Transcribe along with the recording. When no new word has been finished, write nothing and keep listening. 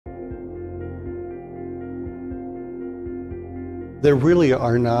There really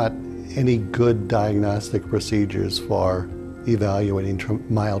are not any good diagnostic procedures for evaluating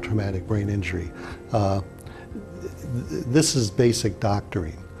mild traumatic brain injury. This is basic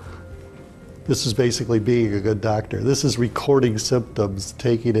doctoring. This is basically being a good doctor. This is recording symptoms,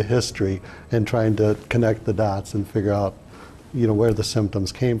 taking a history, and trying to connect the dots and figure out, where the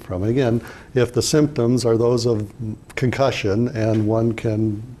symptoms came from. And again, if the symptoms are those of concussion and one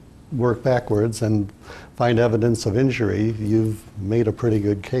can work backwards and find evidence of injury, you've made a pretty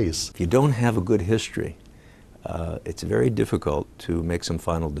good case. If you don't have a good history, it's very difficult to make some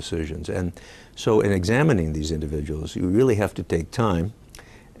final decisions. And so in examining these individuals, you really have to take time,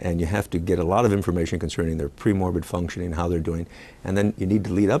 and you have to get a lot of information concerning their premorbid functioning, how they're doing, and then you need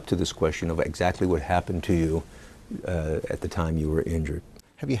to lead up to this question of exactly what happened to you at the time you were injured.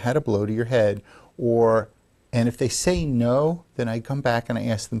 Have you had a blow to your head? And if they say no, then I come back and I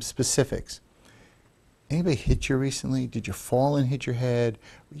ask them specifics. Anybody hit you recently? Did you fall and hit your head?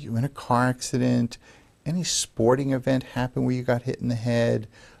 Were you in a car accident? Any sporting event happen where you got hit in the head?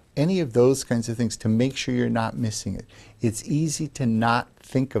 Any of those kinds of things to make sure you're not missing it. It's easy to not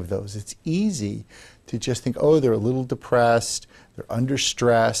think of those. It's easy to just think, oh, they're a little depressed, they're under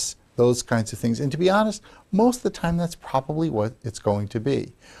stress, those kinds of things. And to be honest, most of the time that's probably what it's going to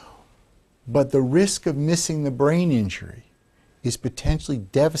be. But the risk of missing the brain injury is potentially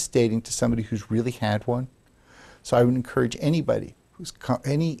devastating to somebody who's really had one. So I would encourage anybody,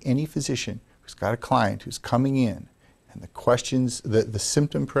 any physician who's got a client who's coming in, and the questions, the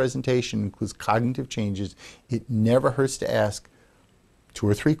symptom presentation includes cognitive changes, it never hurts to ask 2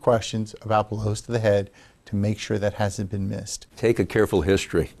 or 3 questions about blows to the head to make sure that hasn't been missed. Take a careful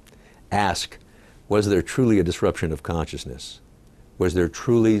history. Ask, was there truly a disruption of consciousness? Was there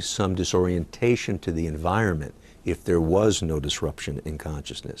truly some disorientation to the environment if there was no disruption in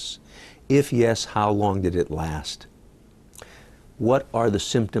consciousness? If yes, how long did it last? What are the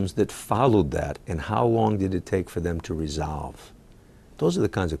symptoms that followed that, and how long did it take for them to resolve? Those are the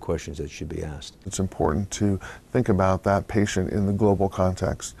kinds of questions that should be asked. It's important to think about that patient in the global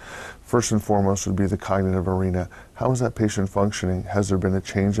context. First and foremost would be the cognitive arena. How is that patient functioning? Has there been a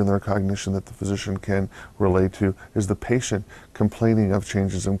change in their cognition that the physician can relate to? Is the patient complaining of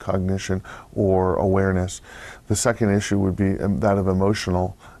changes in cognition or awareness? The second issue would be that of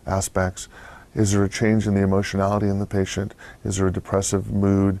emotional aspects. Is there a change in the emotionality in the patient? Is there a depressive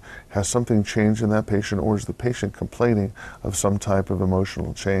mood? Has something changed in that patient, or is the patient complaining of some type of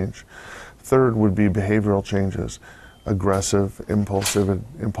emotional change? Third would be behavioral changes. Aggressive,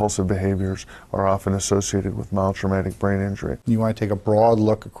 impulsive behaviors are often associated with mild traumatic brain injury. You want to take a broad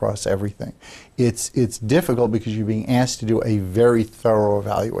look across everything. It's difficult because you're being asked to do a very thorough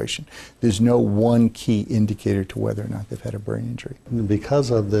evaluation. There's no one key indicator to whether or not they've had a brain injury.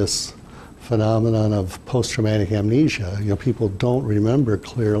 Because of this phenomenon of post-traumatic amnesia, people don't remember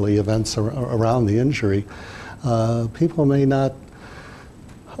clearly events around the injury. People may not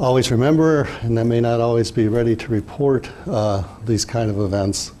always remember, and they may not always be ready to report these kind of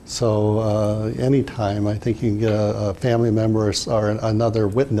events. So anytime I think you can get a family member or another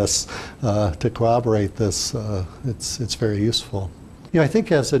witness to corroborate this, it's very useful. I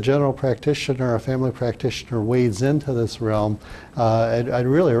think as a general practitioner, a family practitioner wades into this realm, I'd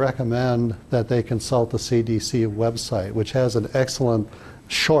really recommend that they consult the CDC website, which has an excellent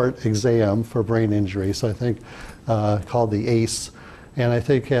short exam for brain injury, so I think called the ACE. And I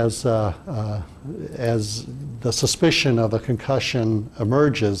think as the suspicion of a concussion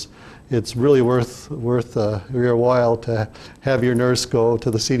emerges, it's really worth your while to have your nurse go to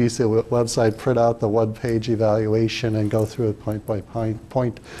the CDC website, print out the one-page evaluation, and go through it point by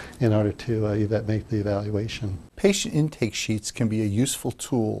point in order to make the evaluation. Patient intake sheets can be a useful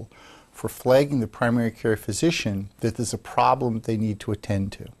tool for flagging the primary care physician that there's a problem they need to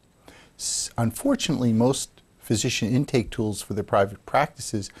attend to. Unfortunately, most physician intake tools for their private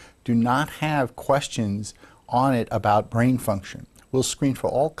practices do not have questions on it about brain function. We'll screen for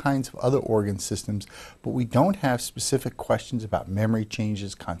all kinds of other organ systems, but we don't have specific questions about memory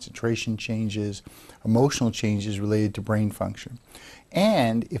changes, concentration changes, emotional changes related to brain function.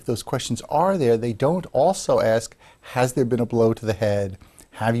 And if those questions are there, they don't also ask, has there been a blow to the head?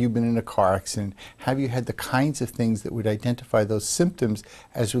 Have you been in a car accident? Have you had the kinds of things that would identify those symptoms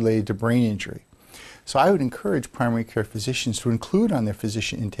as related to brain injury? So I would encourage primary care physicians to include on their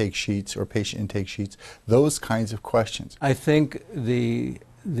physician intake sheets or patient intake sheets those kinds of questions. I think the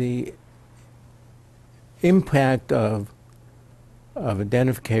impact of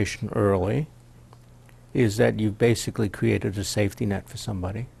identification early is that you've basically created a safety net for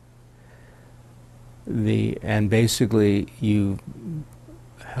somebody. And basically you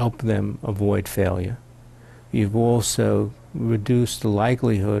help them avoid failure. You've also reduce the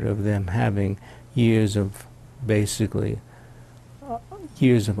likelihood of them having years of basically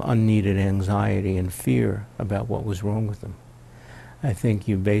years of unneeded anxiety and fear about what was wrong with them. I think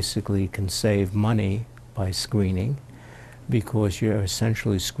you basically can save money by screening, because you're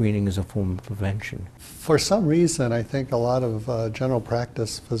essentially screening as a form of prevention. For some reason, I think a lot of general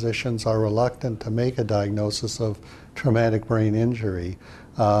practice physicians are reluctant to make a diagnosis of traumatic brain injury.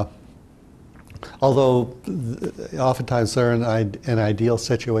 Although oftentimes they're in an ideal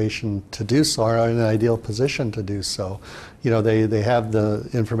situation to do so, or in an ideal position to do so. You know, they have the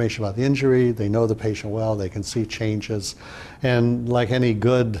information about the injury, they know the patient well, they can see changes, and like any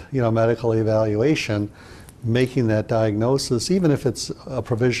good, medical evaluation, making that diagnosis, even if it's a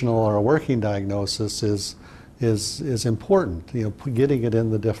provisional or a working diagnosis, is important. Getting it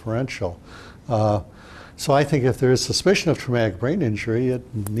in the differential. So I think if there is suspicion of traumatic brain injury, it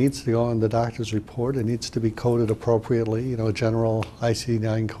needs to go on the doctor's report. It needs to be coded appropriately. A general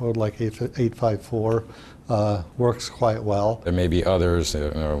ICD-9 code like 854 works quite well. There may be others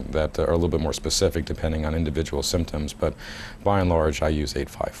that are a little bit more specific depending on individual symptoms, but by and large I use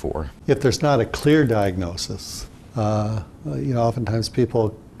 854. If there's not a clear diagnosis, oftentimes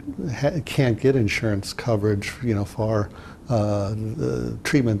people can't get insurance coverage for the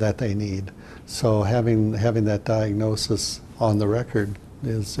treatment that they need. So having that diagnosis on the record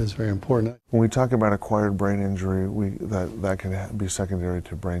is very important. When we talk about acquired brain injury, that can be secondary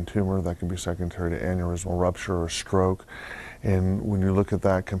to brain tumor, that can be secondary to aneurysmal rupture or stroke. And when you look at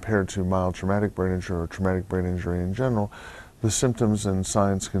that compared to mild traumatic brain injury or traumatic brain injury in general, the symptoms and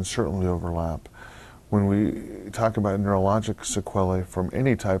signs can certainly overlap. When we talk about neurologic sequelae from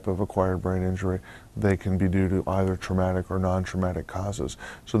any type of acquired brain injury, they can be due to either traumatic or non-traumatic causes.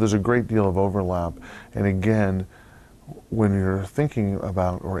 So there's a great deal of overlap. And again, when you're thinking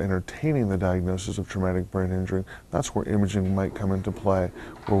about or entertaining the diagnosis of traumatic brain injury, that's where imaging might come into play,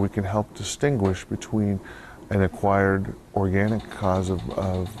 where we can help distinguish between an acquired organic cause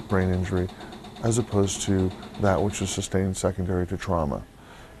of brain injury as opposed to that which is sustained secondary to trauma.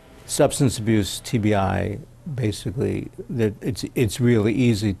 Substance abuse, TBI, basically, it's really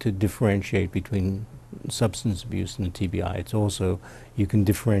easy to differentiate between substance abuse and the TBI. It's also, you can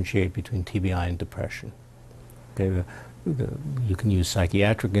differentiate between TBI and depression. Okay, you can use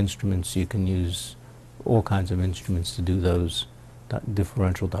psychiatric instruments, you can use all kinds of instruments to do those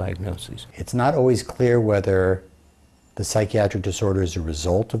differential diagnoses. It's not always clear whether the psychiatric disorder is a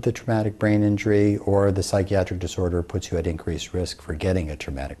result of the traumatic brain injury or the psychiatric disorder puts you at increased risk for getting a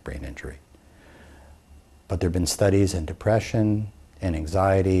traumatic brain injury. But there have been studies in depression, and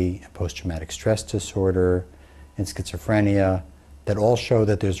anxiety, and post-traumatic stress disorder, and schizophrenia that all show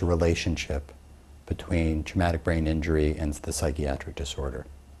that there's a relationship between traumatic brain injury and the psychiatric disorder.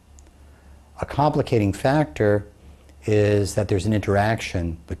 A complicating factor is that there's an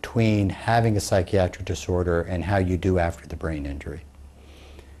interaction between having a psychiatric disorder and how you do after the brain injury.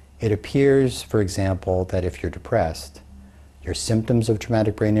 It appears, for example, that if you're depressed, your symptoms of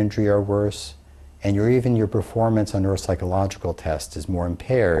traumatic brain injury are worse, and even your performance on neuropsychological tests is more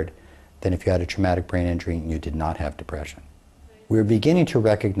impaired than if you had a traumatic brain injury and you did not have depression. We're beginning to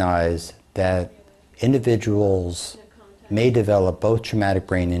recognize that individuals may develop both traumatic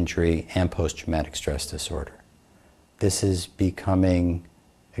brain injury and post-traumatic stress disorder. This is becoming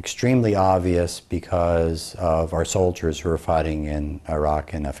extremely obvious because of our soldiers who are fighting in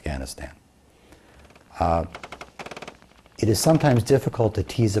Iraq and Afghanistan. It is sometimes difficult to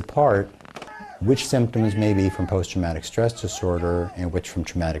tease apart which symptoms may be from post-traumatic stress disorder and which from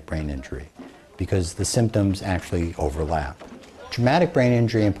traumatic brain injury, because the symptoms actually overlap. Traumatic brain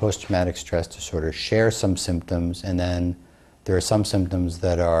injury and post-traumatic stress disorder share some symptoms, and then there are some symptoms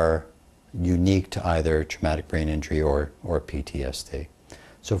that are unique to either traumatic brain injury or PTSD.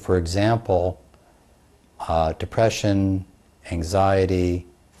 So for example, depression, anxiety,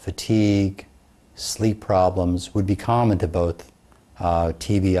 fatigue, sleep problems would be common to both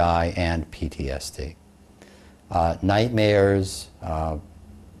TBI and PTSD. Nightmares,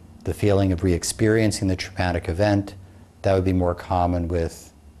 the feeling of re-experiencing the traumatic event, that would be more common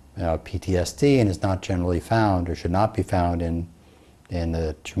with PTSD and is not generally found or should not be found in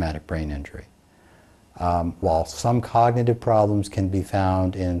the traumatic brain injury. While some cognitive problems can be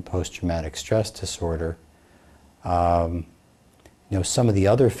found in post-traumatic stress disorder, some of the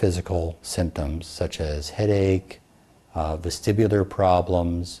other physical symptoms such as headache, vestibular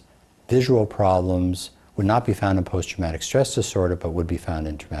problems, visual problems would not be found in post-traumatic stress disorder but would be found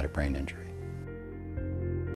in traumatic brain injury.